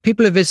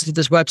people have visited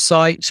this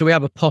website, so we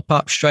have a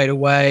pop-up straight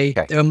away.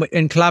 Okay.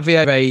 In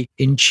Klaviyo, very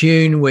in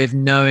tune with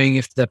knowing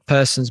if the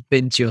person's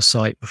been to your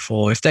site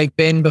before. If they've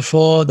been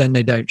before, then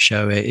they don't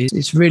show it.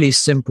 It's really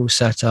simple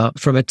setup.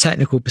 From a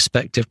technical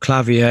perspective,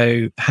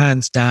 Klaviyo,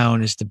 hands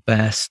down, is the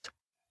best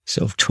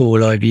sort of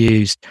tool I've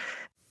used.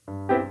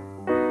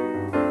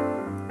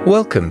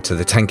 Welcome to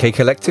the 10K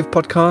Collective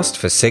podcast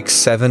for 6,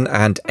 7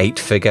 and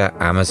 8-figure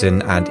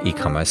Amazon and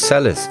e-commerce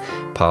sellers,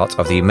 part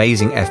of the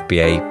amazing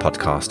FBA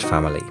podcast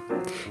family.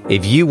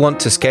 If you want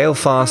to scale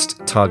fast,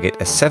 target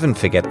a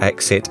 7-figure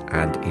exit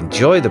and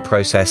enjoy the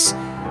process,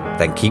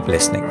 then keep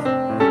listening.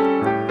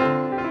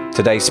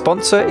 Today's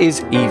sponsor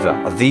is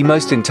Eva, the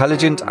most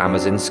intelligent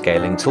Amazon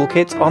scaling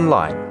toolkit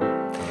online.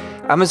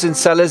 Amazon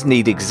sellers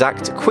need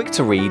exact,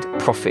 quick-to-read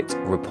profit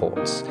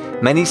reports.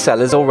 Many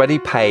sellers already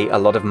pay a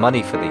lot of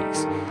money for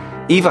these.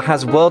 Eva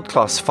has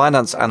world-class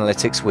finance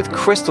analytics with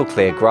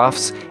crystal-clear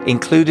graphs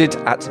included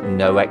at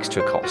no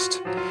extra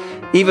cost.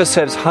 Eva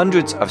serves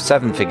hundreds of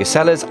 7-figure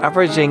sellers,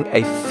 averaging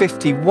a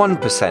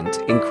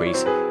 51%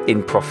 increase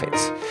in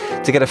profits.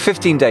 To get a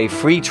 15-day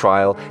free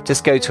trial,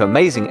 just go to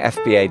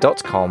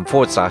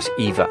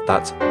amazingfba.com/Eva.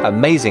 That's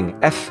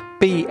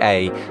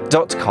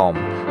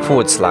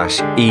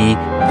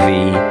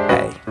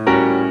amazingfba.com/EVA.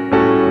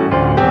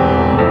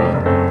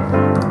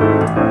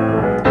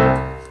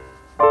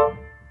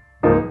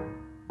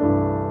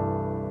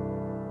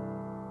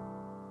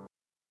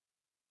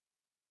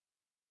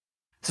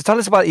 So tell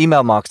us about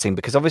email marketing,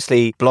 because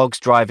obviously blog's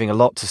driving a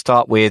lot to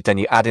start with, then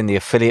you add in the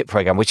affiliate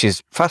program, which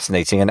is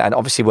fascinating and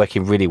obviously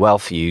working really well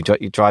for you.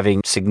 You're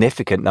driving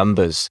significant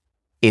numbers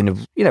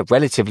in,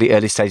 relatively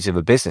early stages of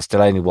a business,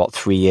 still only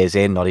 3 years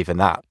in, not even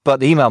that.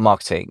 But the email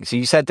marketing, so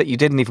you said that you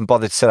didn't even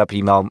bother to set up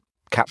email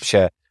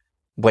capture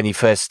when you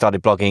first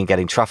started blogging and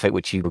getting traffic,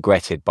 which you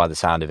regretted by the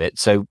sound of it.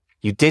 So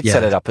you did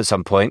set it up at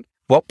some point.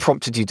 What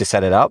prompted you to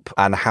set it up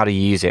and how do you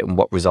use it and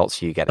what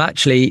results are you getting?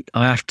 Actually,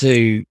 I have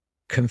to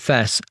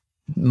confess,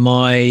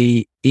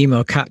 my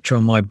email capture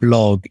on my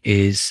blog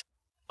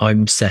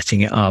I'm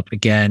setting it up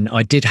again.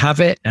 I did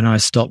have it and I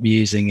stopped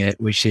using it,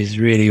 which is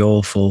really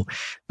awful.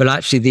 But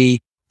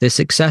actually the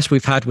success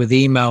we've had with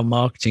email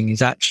marketing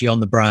is actually on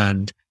the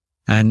brand.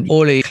 And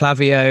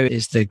Klaviyo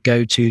is the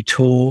go-to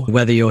tool,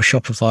 whether you're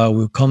Shopify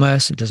or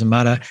WooCommerce, it doesn't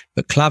matter.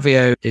 But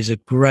Klaviyo is a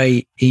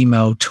great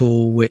email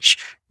tool which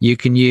you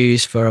can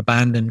use for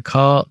abandoned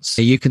carts.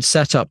 You can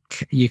set up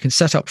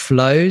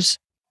flows,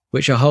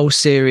 which are a whole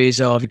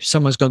series of, if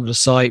someone's gone to the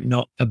site,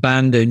 not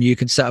abandoned, you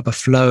can set up a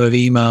flow of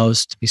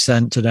emails to be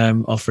sent to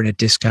them, offering a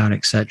discount,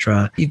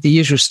 etc. The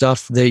usual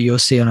stuff that you'll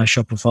see on a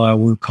Shopify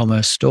or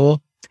WooCommerce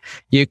store.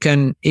 You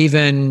can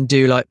even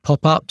do like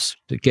pop-ups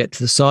to get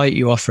to the site.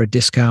 You offer a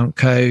discount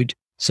code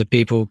so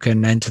people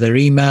can enter their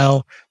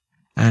email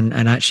and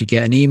actually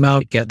get an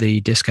email, get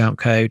the discount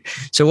code.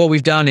 So what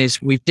we've done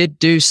is we did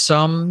do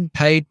some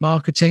paid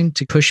marketing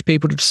to push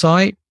people to the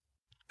site.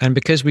 And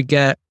because we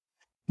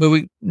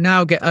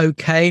now get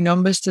okay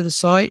numbers to the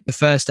site. The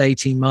first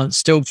 18 months,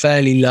 still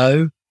fairly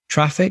low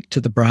traffic to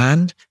the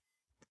brand.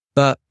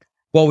 But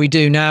what we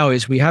do now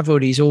is we have all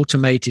these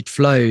automated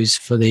flows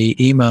for the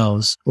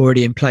emails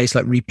already in place,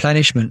 like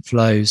replenishment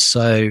flows.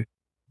 So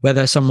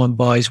whether someone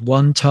buys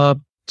 1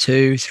 tub,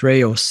 2,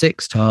 3, or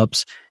 6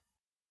 tubs,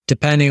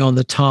 depending on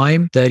the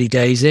time, 30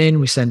 days in,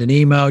 we send an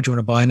email. Do you want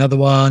to buy another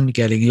one? You're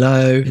getting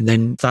low. And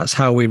then that's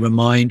how we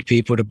remind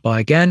people to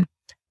buy again.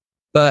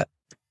 But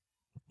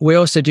we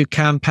also do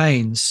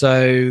campaigns.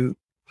 So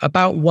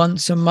about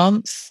once a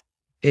month,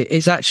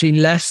 it's actually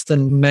less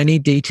than many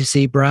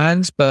D2C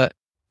brands, but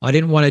I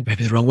didn't want to,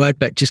 maybe the wrong word,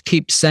 but just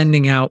keep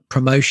sending out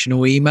promotional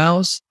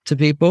emails to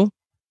people.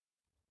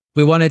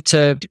 We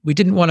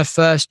didn't want to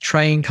first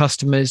train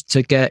customers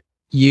to get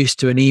used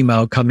to an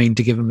email coming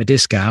to give them a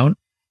discount,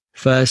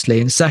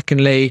 firstly. And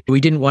secondly, we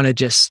didn't want to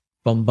just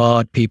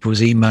bombard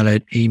people's email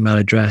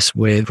address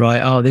with,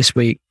 this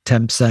week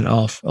 10%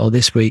 off, or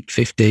this week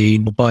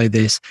 15, or buy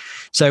this.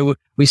 So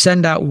we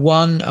send out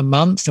one a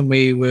month, and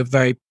we were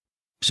very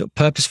sort of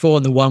purposeful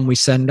in the one we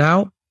send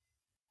out.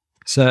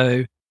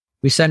 So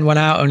we send one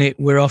out and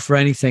we're offer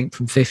anything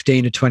from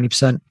 15 to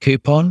 20%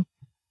 coupon.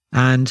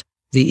 And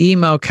the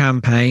email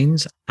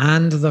campaigns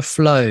and the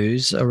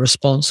flows are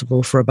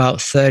responsible for about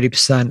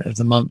 30% of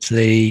the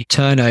monthly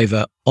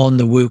turnover on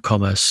the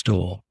WooCommerce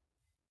store.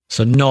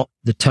 So not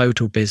the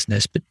total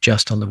business, but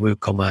just on the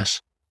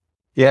WooCommerce.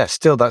 Yeah,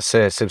 still that's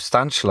a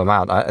substantial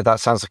amount. That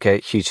sounds like a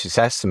huge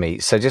success to me.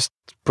 So just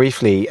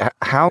briefly,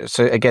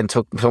 so again,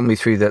 talk me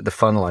through the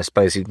funnel, I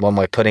suppose, is one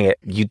way of putting it.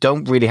 You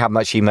don't really have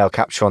much email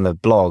capture on the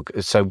blog.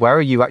 So where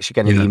are you actually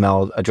getting the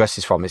email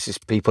addresses from? Is this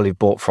people who've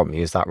bought from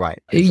you? Is that right?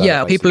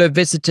 People have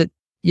visited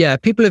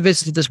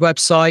this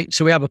website.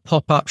 So we have a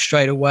pop-up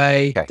straight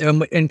away. Okay.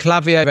 In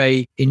Klaviyo,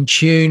 very in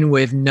tune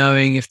with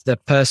knowing if the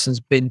person's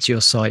been to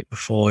your site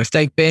before. If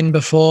they've been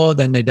before,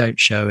 then they don't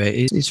show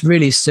it. It's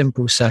really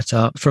simple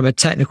setup. From a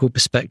technical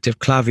perspective,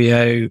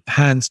 Klaviyo,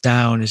 hands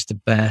down, is the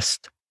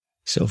best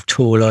sort of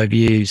tool I've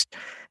used.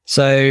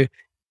 So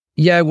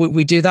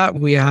we do that.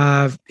 We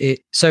have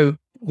it. So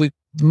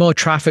the more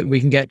traffic we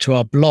can get to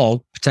our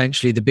blog,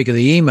 potentially the bigger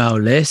the email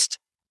list.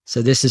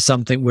 So this is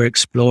something we're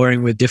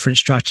exploring with different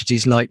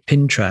strategies like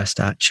Pinterest,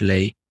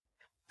 actually.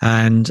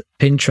 And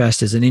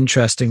Pinterest is an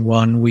interesting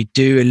one. We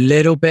do a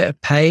little bit of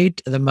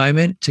paid at the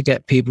moment to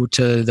get people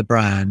to the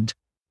brand.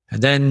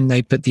 And then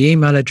they put the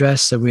email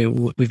address. So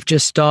we've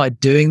just started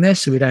doing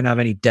this. So we don't have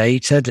any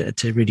data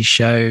to really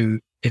show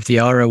if the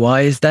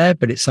ROI is there,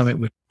 but it's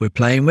something we're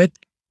playing with.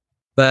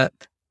 But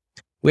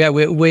yeah,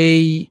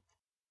 the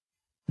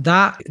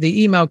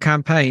email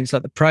campaigns,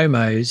 like the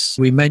promos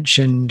we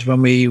mentioned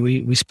when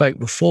we spoke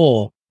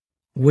before,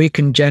 we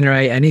can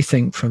generate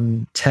anything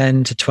from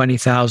 $10,000 to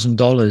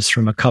 $20,000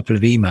 from a couple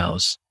of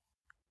emails,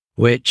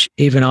 which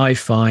even I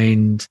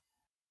find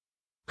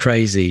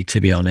crazy, to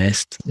be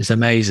honest. It's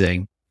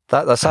amazing.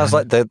 That sounds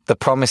like the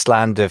promised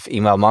land of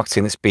email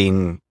marketing that's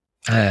been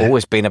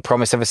always been a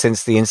promise ever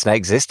since the internet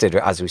existed,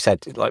 as we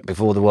said, like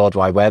before the World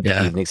Wide Web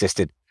even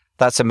existed.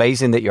 That's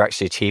amazing that you're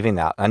actually achieving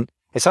that. And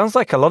it sounds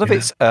like a lot of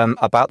it's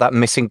about that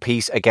missing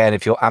piece. Again,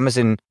 if you're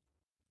Amazon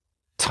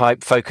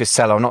type focused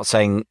seller, I'm not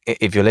saying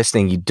if you're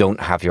listening, you don't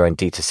have your own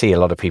D2C. A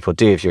lot of people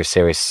do if you're a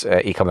serious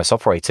e-commerce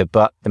operator.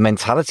 But the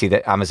mentality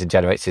that Amazon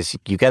generates is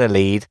you get a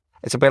lead.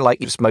 It's a bit like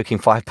you're smoking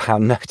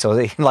 £5 note,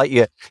 or you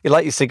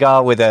light your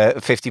cigar with a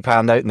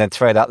 £50 note and then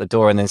throw it out the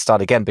door and then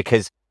start again,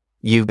 because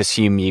you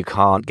assume you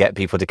can't get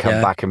people to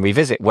come back and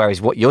revisit.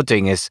 Whereas what you're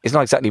doing is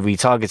not exactly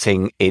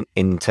retargeting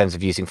in terms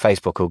of using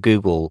Facebook or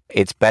Google.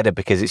 It's better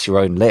because it's your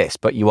own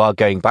list, but you are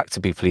going back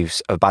to people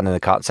who've abandoned the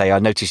cart and say, I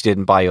noticed you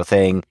didn't buy your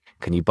thing.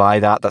 Can you buy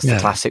that? That's the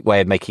classic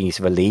way of making use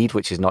of a lead,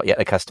 which is not yet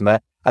a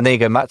customer. And then you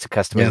go back to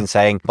customers and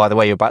saying, by the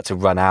way, you're about to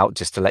run out,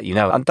 just to let you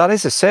know. And that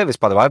is a service,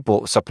 by the way. I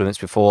bought supplements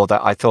before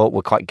that I thought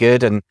were quite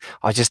good, and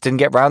I just didn't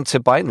get around to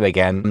buying them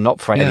again. Not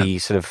for any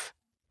sort of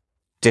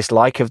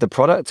dislike of the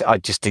product. I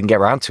just didn't get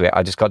around to it.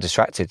 I just got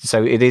distracted.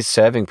 So it is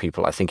serving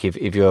people. I think if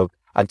you're,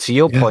 and to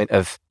your point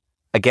of,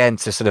 again,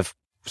 to sort of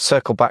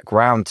circle back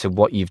round to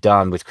what you've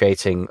done with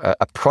creating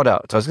a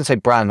product. I was going to say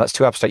brand, that's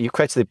too abstract. You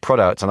created the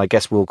product, and I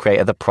guess we'll create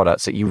other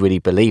products that you really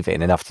believe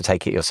in enough to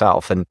take it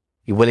yourself, and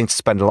you're willing to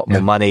spend a lot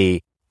more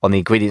money on the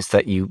ingredients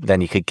that you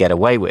could get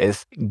away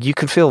with. You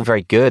can feel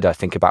very good, I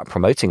think, about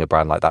promoting a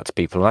brand like that to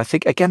people. And I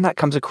think, again, that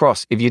comes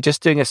across. If you're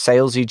just doing a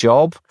salesy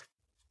job,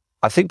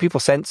 I think people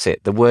sense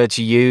it. The words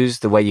you use,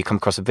 the way you come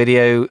across a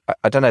video.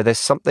 I don't know, there's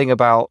something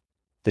about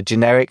the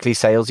generically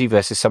salesy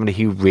versus somebody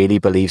who really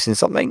believes in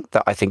something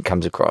that I think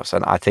comes across.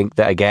 And I think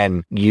that,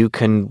 again, you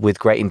can, with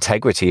great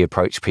integrity,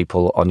 approach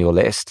people on your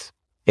list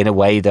in a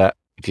way that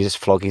if you're just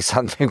flogging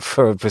something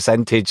for a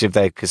percentage of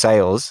their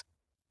sales,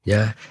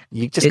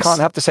 you just can't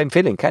have the same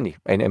feeling, can you?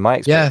 In my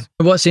experience.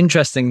 Yeah. What's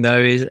interesting, though,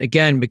 is,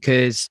 again,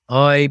 because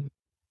I'm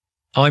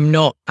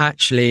not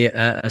actually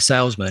a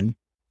salesman.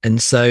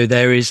 And so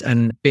there is,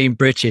 and being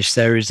British,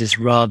 there is this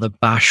rather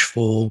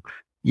bashful,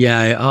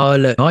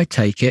 look, I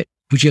take it.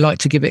 Would you like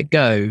to give it a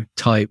go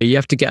type? You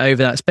have to get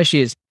over that,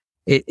 especially as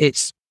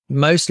it's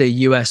mostly a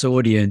US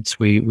audience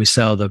we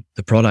sell the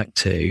product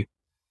to.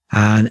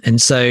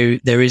 And so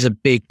there is a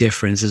big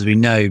difference, as we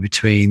know,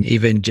 between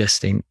even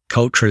just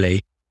culturally,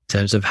 in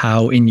terms of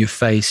how in your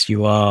face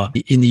you are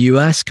in the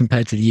US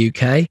compared to the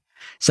UK.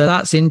 So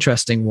that's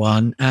interesting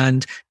one.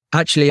 And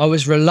actually, I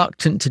was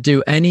reluctant to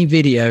do any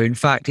video, in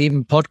fact,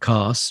 even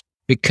podcasts,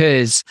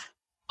 because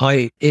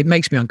it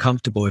makes me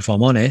uncomfortable, if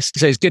I'm honest.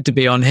 So it's good to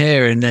be on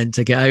here and then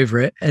to get over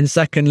it. And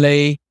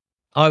secondly,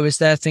 I was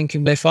there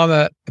thinking, if I'm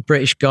a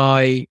British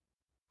guy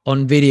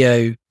on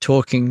video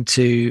talking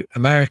to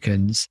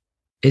Americans,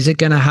 is it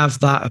going to have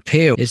that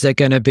appeal? Is there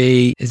going to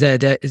be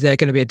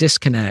a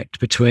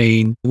disconnect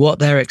between what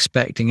they're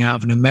expecting out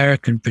of an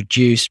American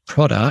produced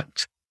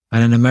product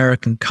and an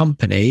American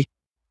company?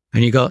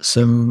 And you got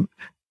some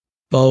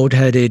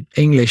bald-headed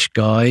English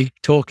guy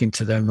talking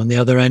to them on the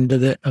other end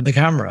of the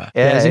camera.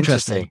 Yeah, it's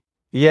interesting.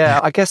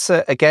 Yeah, I guess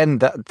again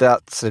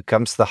that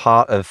comes to the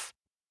heart of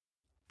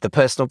the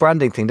personal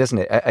branding thing, doesn't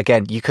it?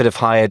 Again, you could have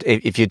hired,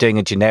 if you're doing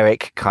a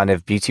generic kind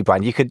of beauty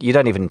brand, you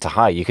don't even need to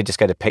hire. You could just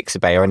go to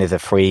Pixabay or any of the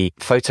free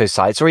photo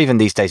sites, or even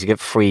these days you get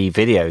free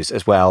videos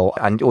as well,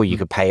 or you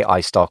could pay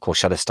iStock or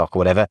Shutterstock or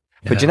whatever.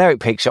 For a generic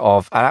picture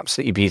of an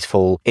absolutely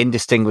beautiful,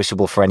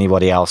 indistinguishable for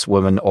anybody else,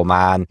 woman or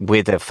man,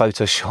 with a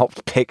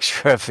photoshopped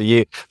picture for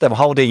you, them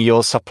holding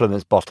your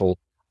supplements bottle.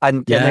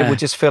 And it would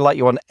just feel like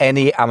you're on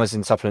any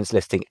Amazon supplements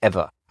listing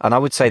ever. And I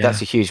would say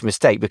that's a huge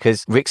mistake,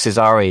 because Rick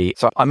Cesari,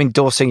 so I'm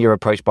endorsing your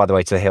approach, by the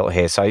way, to the hilt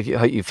here. So I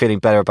hope you're feeling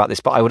better about this.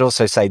 But I would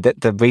also say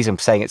that the reason I'm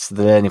saying it's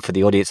the learning for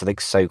the audience, I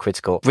think, is so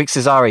critical. Rick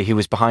Cesari, who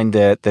was behind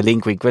the Lean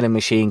Green Grilling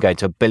Machine, going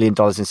to $1 billion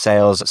in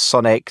sales,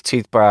 Sonic,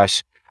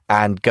 Toothbrush,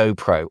 and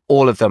GoPro.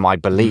 All of them, I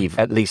believe,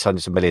 at least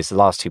hundreds of millions. The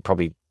last two,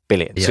 probably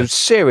billion. So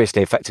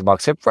seriously effective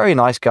marketer, very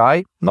nice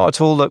guy, not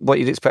at all what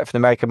you'd expect from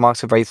an American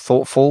marketer, very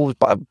thoughtful,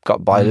 but got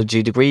a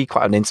biology degree,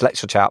 quite an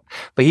intellectual chap.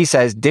 But he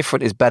says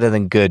different is better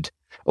than good,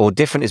 or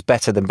different is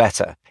better than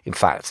better, in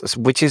fact,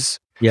 which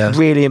is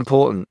really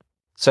important.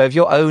 So if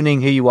you're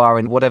owning who you are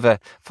in whatever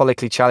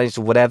follically challenged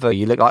or whatever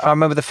you look like, I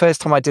remember the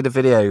first time I did a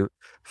video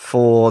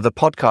for the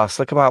podcast,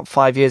 like about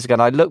 5 years ago,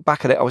 and I look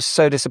back at it, I was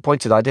so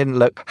disappointed. I didn't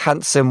look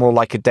handsome or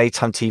like a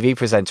daytime TV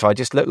presenter. I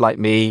just looked like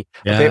me,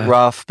 a bit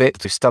rough, a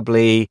bit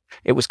stubbly.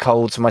 It was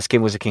cold, so my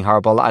skin was looking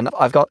horrible. And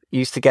I've got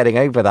used to getting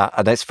over that.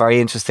 And it's very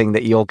interesting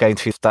that you're going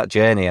through that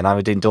journey. And I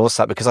would endorse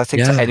that, because I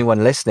think to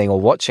anyone listening or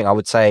watching, I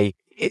would say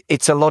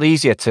it's a lot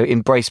easier to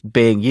embrace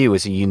being you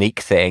as a unique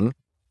thing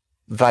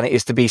than it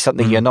is to be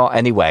something you're not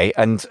anyway.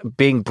 And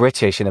being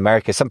British in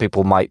America, some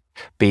people might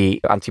be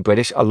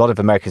anti-British. A lot of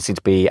Americans seem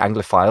to be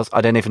Anglophiles.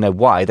 I don't even know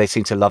why. They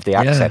seem to love the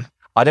accent.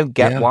 I don't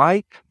get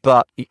why,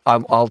 but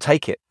I'll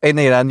take it. In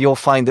the end, you'll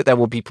find that there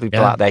will be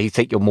people out there who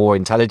think you're more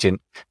intelligent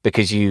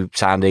because you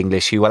sound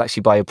English, who will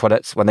actually buy your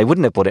products when they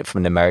wouldn't have bought it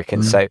from an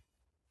American. So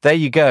there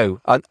you go.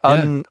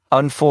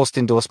 Unforced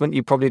endorsement.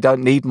 You probably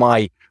don't need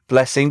my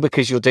blessing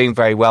because you're doing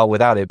very well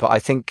without it. But I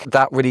think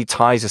that really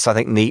ties us,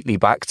 neatly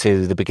back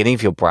to the beginning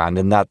of your brand,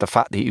 and that the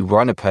fact that you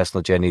run a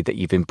personal journey, that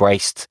you've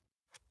embraced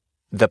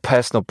the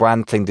personal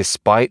brand thing,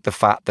 despite the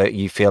fact that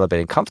you feel a bit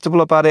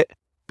uncomfortable about it,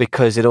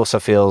 because it also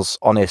feels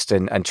honest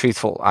and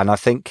truthful. And I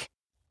think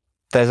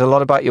there's a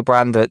lot about your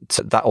brand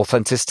that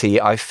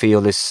authenticity, I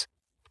feel, is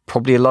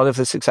probably a lot of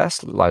the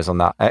success lies on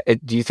that.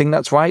 Do you think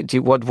that's right?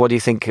 What do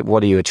you think?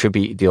 What do you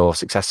attribute your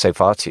success so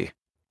far to?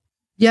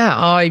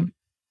 Yeah,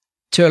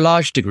 to a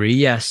large degree,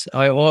 yes.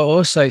 I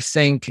also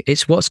think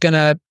it's what's going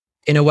to,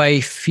 in a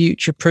way,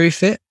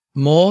 future-proof it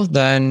more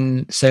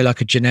than, say, like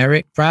a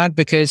generic brand,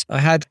 because I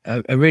had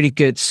a really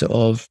good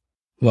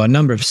a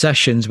number of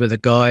sessions with a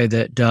guy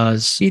that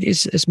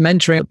is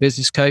mentoring,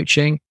 business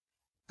coaching,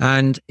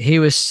 and he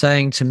was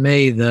saying to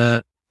me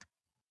that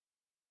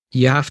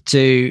you have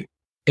to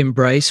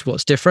embrace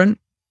what's different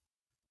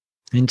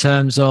in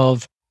terms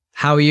of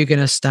how are you going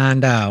to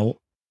stand out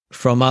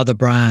from other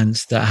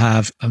brands that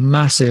have a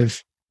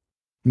massive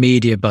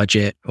media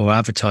budget or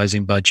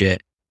advertising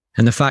budget.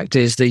 And the fact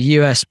is the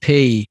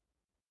USP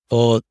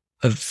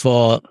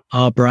for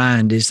our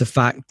brand is the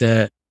fact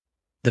that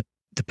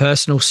the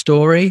personal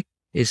story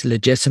is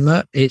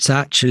legitimate. It's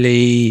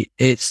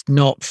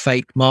not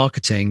fake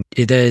marketing.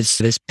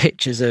 There's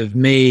pictures of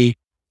me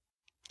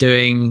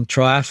doing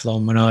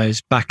triathlon when I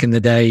was back in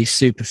the day,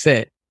 super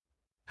fit.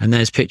 And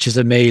there's pictures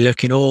of me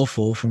looking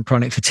awful from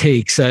chronic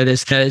fatigue. So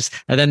there's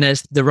and then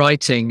there's the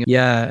writing.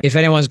 Yeah. If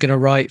anyone's going to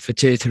write for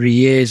 2 or 3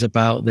 years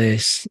about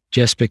this,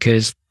 just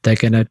because they're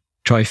going to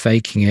try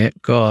faking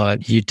it,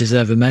 God, you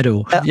deserve a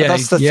medal.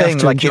 That's the thing.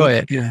 Enjoy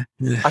it. Yeah.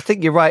 I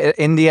think you're right.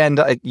 In the end,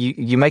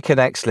 you make an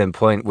excellent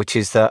point, which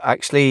is that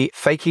actually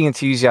faking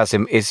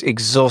enthusiasm is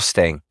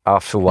exhausting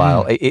after a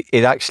while.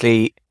 It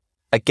actually,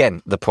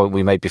 again, the point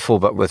we made before,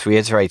 but worth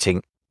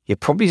reiterating, you're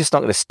probably just not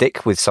going to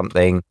stick with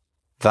something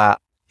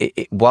that,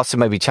 whilst it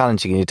may be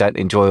challenging and you don't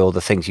enjoy all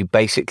the things, you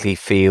basically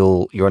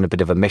feel you're on a bit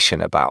of a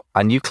mission about.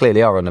 And you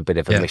clearly are on a bit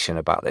of a mission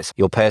about this,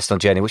 your personal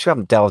journey, which we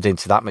haven't delved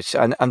into that much.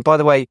 And by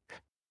the way,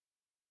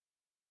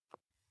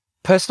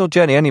 personal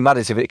journey only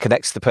matters if it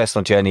connects to the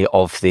personal journey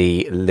of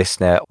the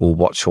listener or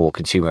watcher or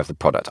consumer of the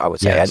product, I would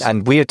say. Yes.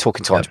 And we are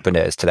talking to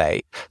entrepreneurs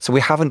today. So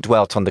we haven't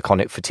dwelt on the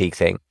chronic fatigue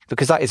thing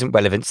because that isn't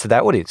relevant to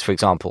their audience, for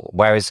example.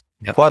 Whereas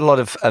quite a lot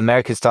of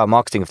American style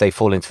marketing, if they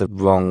fall into the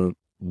wrong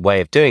way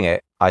of doing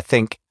it, I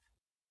think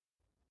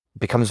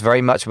becomes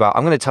very much about,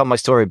 I'm going to tell my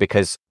story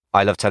because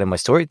I love telling my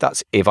story.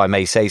 That's, if I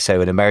may say so,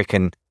 an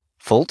American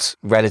fault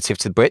relative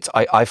to the Brits.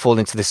 I fall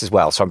into this as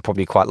well. So I'm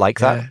probably quite like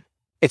that.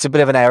 It's a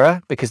bit of an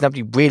error because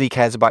nobody really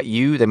cares about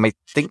you. They may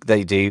think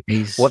they do.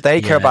 What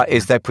they care about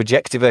is their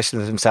projected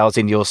version of themselves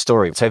in your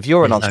story. So if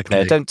you're an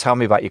entrepreneur, don't tell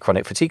me about your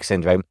chronic fatigue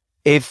syndrome.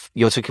 If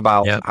you're talking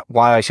about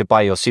why I should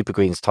buy your Super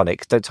Greens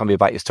tonic, don't tell me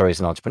about your story as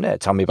an entrepreneur.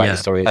 Tell me about your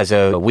story as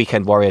a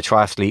weekend warrior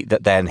triathlete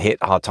that then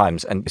hit hard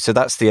times. And so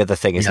that's the other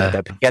thing, isn't it?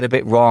 That get a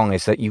bit wrong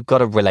is that you've got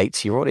to relate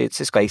to your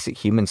audience. It's basic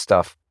human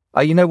stuff.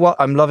 You know what?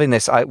 I'm loving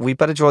this. We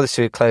better draw this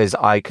to a close.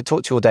 I could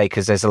talk to you all day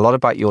because there's a lot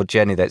about your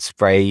journey that's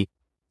very,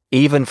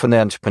 even from the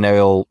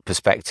entrepreneurial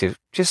perspective,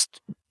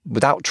 just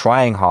without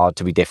trying hard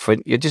to be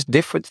different, you're just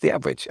different to the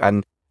average.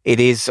 And it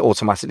is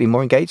automatically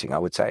more engaging, I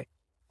would say.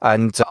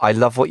 And I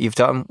love what you've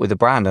done with the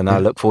brand. And I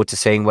look forward to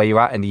seeing where you're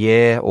at in a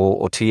year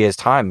or 2 years'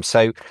 time.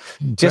 So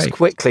just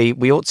quickly,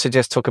 we ought to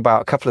just talk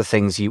about a couple of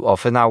things you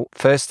offer. Now,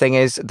 first thing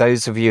is,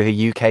 those of you who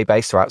are UK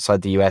based or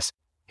outside the US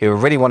who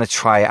really want to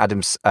try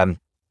Adam's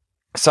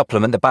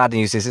supplement, the bad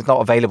news is it's not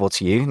available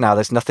to you. Now,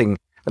 there's nothing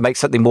that makes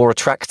something more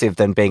attractive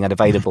than being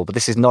unavailable, but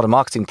this is not a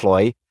marketing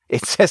ploy.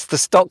 It says the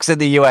stock's in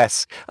the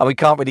US and we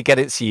can't really get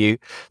it to you.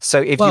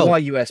 So if you are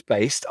US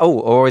based,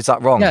 or is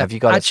that wrong? Have you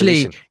got a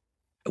solution?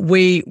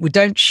 We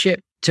don't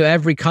ship to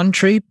every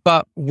country,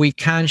 but we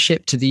can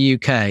ship to the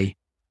UK.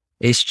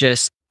 It's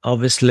just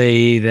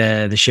obviously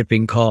the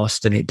shipping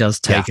cost, and it does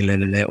take a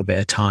little bit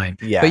of time.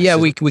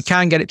 But we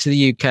can get it to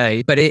the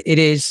UK, but it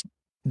is,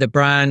 the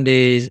brand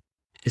is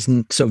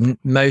sort of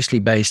mostly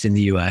based in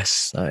the US.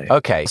 So.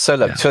 Okay. So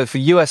look, so for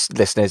US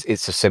listeners,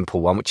 it's a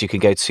simple one, which you can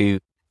go to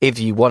if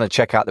you want to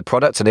check out the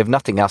product. And if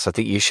nothing else, I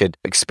think you should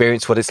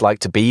experience what it's like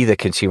to be the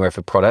consumer of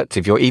a product.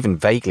 If you're even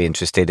vaguely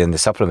interested in the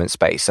supplement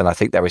space, and I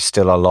think there is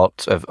still a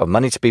lot of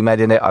money to be made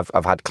in it.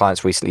 I've had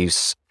clients recently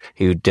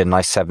who did a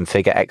nice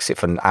 7-figure exit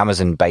from an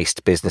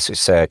Amazon-based business, which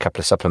is a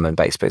couple of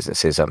supplement-based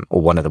businesses,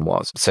 or one of them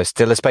was. So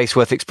still a space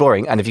worth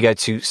exploring. And if you go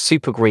to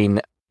Supergreen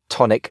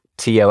Tonic,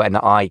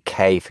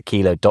 TONIK for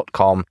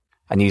kilo.com,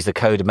 and use the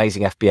code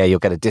AmazingFBA, you'll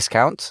get a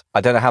discount.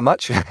 I don't know how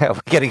much. Are we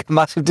getting a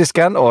massive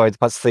discount, or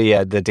what's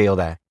the deal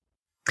there?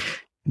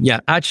 Yeah,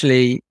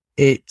 actually,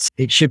 it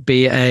should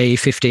be a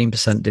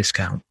 15%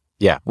 discount.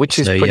 Yeah, which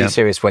is pretty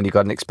serious when you've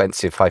got an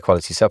expensive,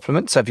 high-quality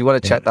supplement. So if you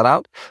want to check that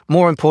out,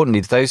 more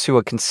importantly, those who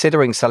are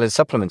considering selling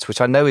supplements,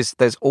 which I know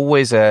there's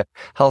always a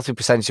healthy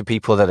percentage of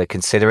people that are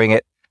considering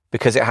it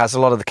because it has a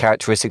lot of the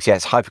characteristics. Yeah,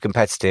 it's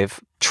hyper-competitive,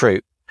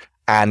 true,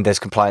 and there's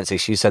compliance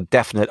issues, so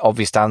definite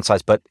obvious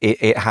downsides, but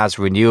it has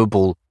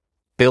renewable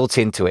built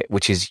into it,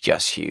 which is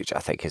just huge, I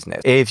think, isn't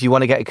it? If you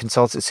want to get a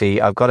consultancy,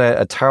 I've got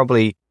a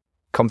terribly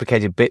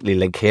complicated bit.ly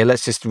link here.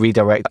 Let's just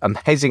redirect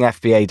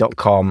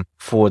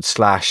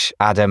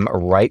amazingfba.com/Adam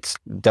Wright,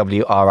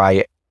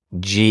 WRIGHT,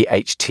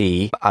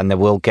 and they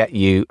will get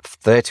you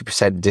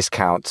 30%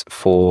 discount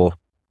for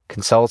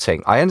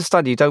consulting. I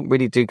understand you don't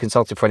really do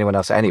consulting for anyone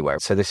else anywhere,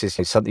 so this is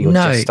something you're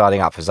just starting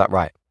up. Is that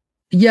right?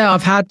 Yeah,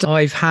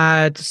 I've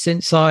had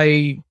since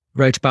I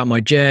wrote about my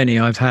journey,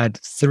 I've had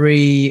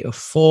 3 or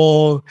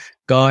 4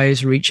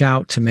 guys reach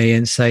out to me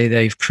and say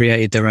they've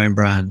created their own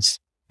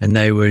brands and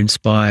they were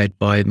inspired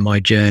by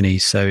my journey.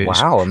 So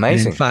wow,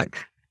 amazing. In fact,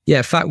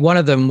 one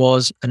of them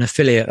was an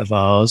affiliate of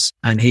ours,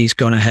 and he's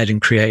gone ahead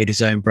and created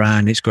his own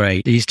brand. It's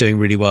great. He's doing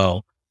really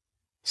well.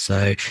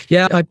 So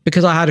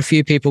because I had a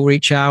few people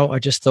reach out, I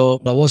just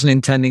thought I wasn't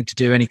intending to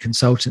do any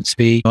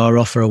consultancy or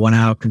offer a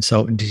 1-hour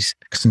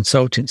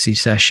consultancy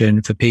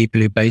session for people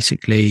who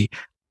basically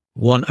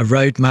want a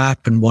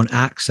roadmap and want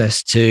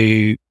access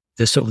to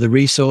the sort of the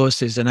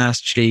resources and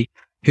actually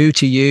who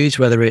to use,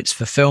 whether it's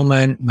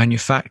fulfillment,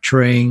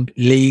 manufacturing,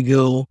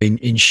 legal,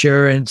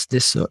 insurance,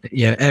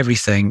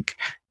 everything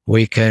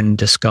we can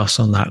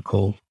discuss on that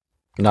call.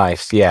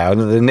 Nice. Yeah.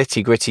 And the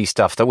nitty gritty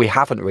stuff that we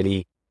haven't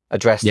really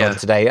addressed on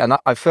today. And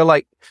I feel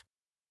like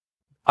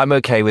I'm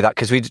okay with that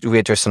because we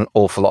address an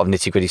awful lot of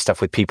nitty gritty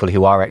stuff with people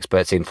who are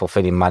experts in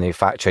fulfilling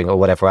manufacturing or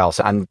whatever else.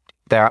 And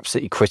they're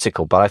absolutely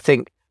critical. But I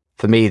think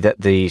for me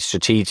that the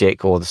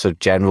strategic or the sort of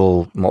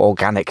general, more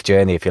organic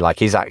journey, if you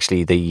like, is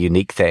actually the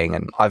unique thing.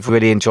 And I've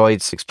really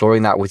enjoyed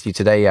exploring that with you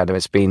today, Adam.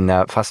 It's been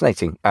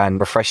fascinating and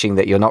refreshing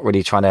that you're not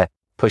really trying to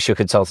push your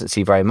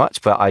consultancy very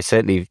much, but I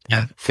certainly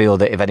feel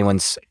that if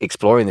anyone's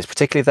exploring this,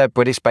 particularly if they're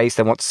British based,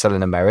 they want to sell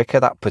in America,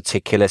 that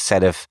particular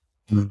set of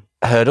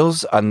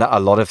hurdles, and a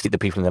lot of the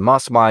people in the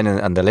mastermind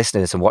and the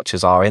listeners and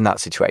watchers are in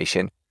that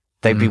situation,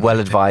 they'd be well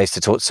advised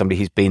to talk to somebody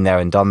who's been there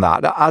and done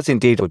that, as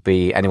indeed would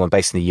be anyone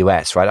based in the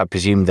US, right? I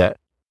presume that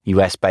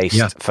US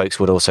based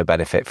folks would also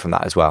benefit from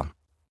that as well.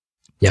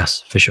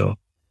 Yes, for sure.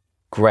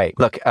 Great.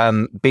 Look,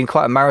 been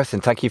quite a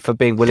marathon. Thank you for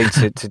being willing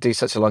to do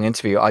such a long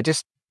interview. I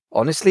just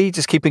honestly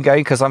just keeping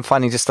going because I'm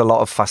finding just a lot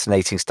of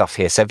fascinating stuff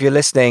here. So if you're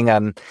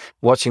listening,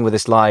 watching with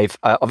us live,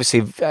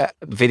 obviously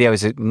video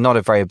is not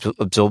a very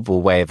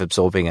absorbable way of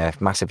absorbing a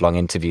massive long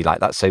interview like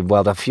that. So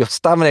well done for your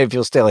stamina if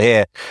you're still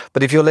here.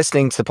 But if you're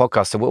listening to the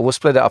podcast, we'll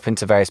split it up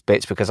into various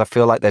bits because I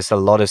feel like there's a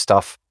lot of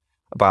stuff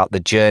about the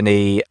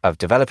journey of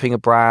developing a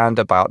brand,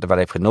 about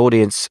developing an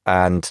audience,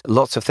 and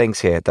lots of things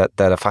here that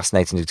are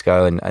fascinating to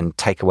go and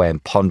take away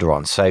and ponder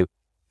on. So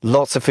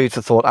lots of food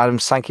for thought. Adam,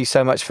 thank you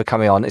so much for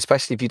coming on,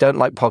 especially if you don't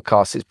like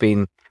podcasts. It's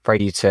been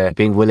very you to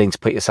being willing to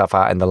put yourself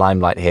out in the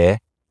limelight here,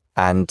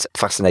 and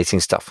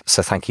fascinating stuff.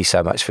 So thank you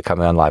so much for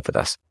coming on live with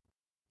us.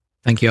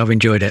 Thank you. I've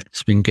enjoyed it.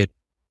 It's been good.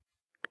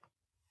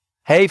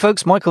 Hey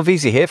folks, Michael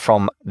Veazey here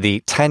from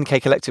the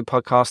 10K Collective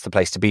podcast, the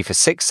place to be for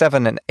 6,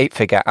 7 and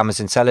 8-figure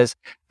Amazon sellers,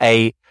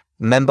 a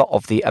member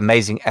of the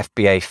amazing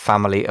FBA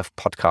family of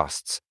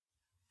podcasts.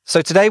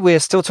 So today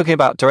we're still talking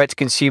about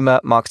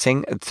direct-to-consumer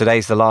marketing.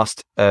 Today's the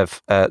last of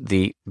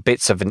the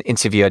bits of an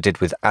interview I did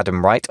with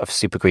Adam Wright of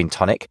Supergreen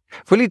Tonic.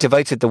 Really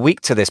devoted the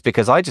week to this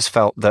because I just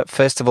felt that,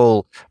 first of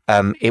all,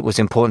 it was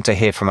important to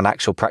hear from an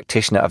actual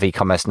practitioner of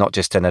e-commerce, not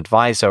just an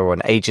advisor or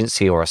an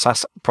agency or a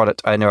SaaS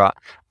product owner.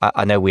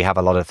 I know we have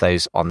a lot of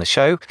those on the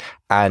show,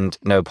 and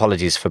no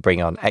apologies for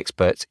bringing on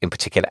experts in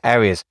particular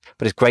areas,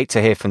 but it's great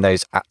to hear from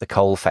those at the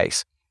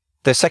coalface.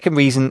 The second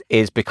reason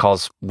is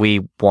because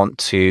we want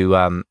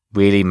to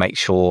really make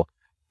sure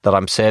that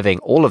I'm serving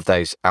all of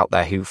those out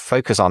there who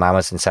focus on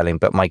Amazon selling,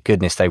 but my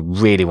goodness, they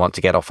really want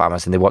to get off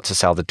Amazon. They want to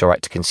sell the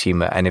direct to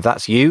consumer. And if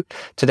that's you,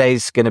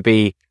 today's going to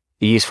be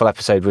a useful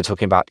episode. We're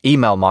talking about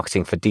email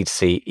marketing for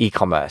D2C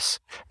e-commerce,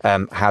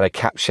 how to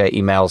capture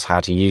emails, how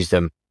to use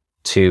them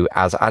to,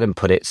 as Adam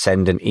put it,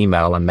 send an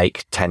email and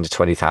make $10,000 to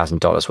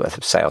 $20,000 worth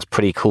of sales.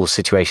 Pretty cool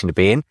situation to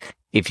be in.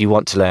 If you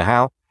want to learn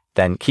how,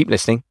 then keep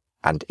listening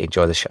and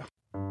enjoy the show.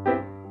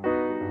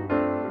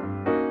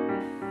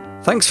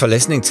 Thanks for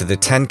listening to the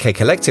 10K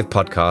Collective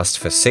podcast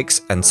for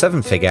 6 and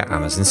 7-figure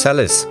Amazon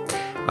sellers.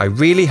 I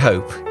really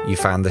hope you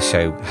found the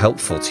show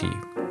helpful to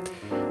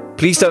you.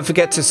 Please don't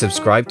forget to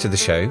subscribe to the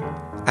show.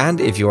 And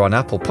if you're on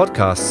Apple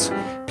Podcasts,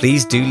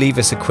 please do leave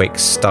us a quick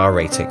star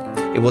rating.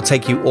 It will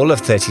take you all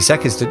of 30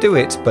 seconds to do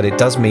it, but it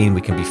does mean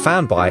we can be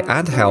found by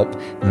and help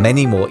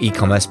many more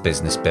e-commerce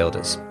business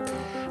builders.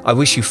 I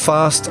wish you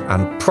fast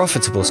and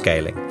profitable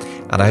scaling,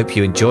 and I hope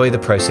you enjoy the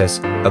process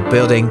of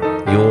building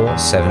your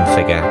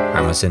 7-figure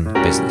Amazon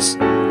business.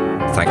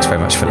 Thanks very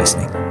much for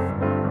listening.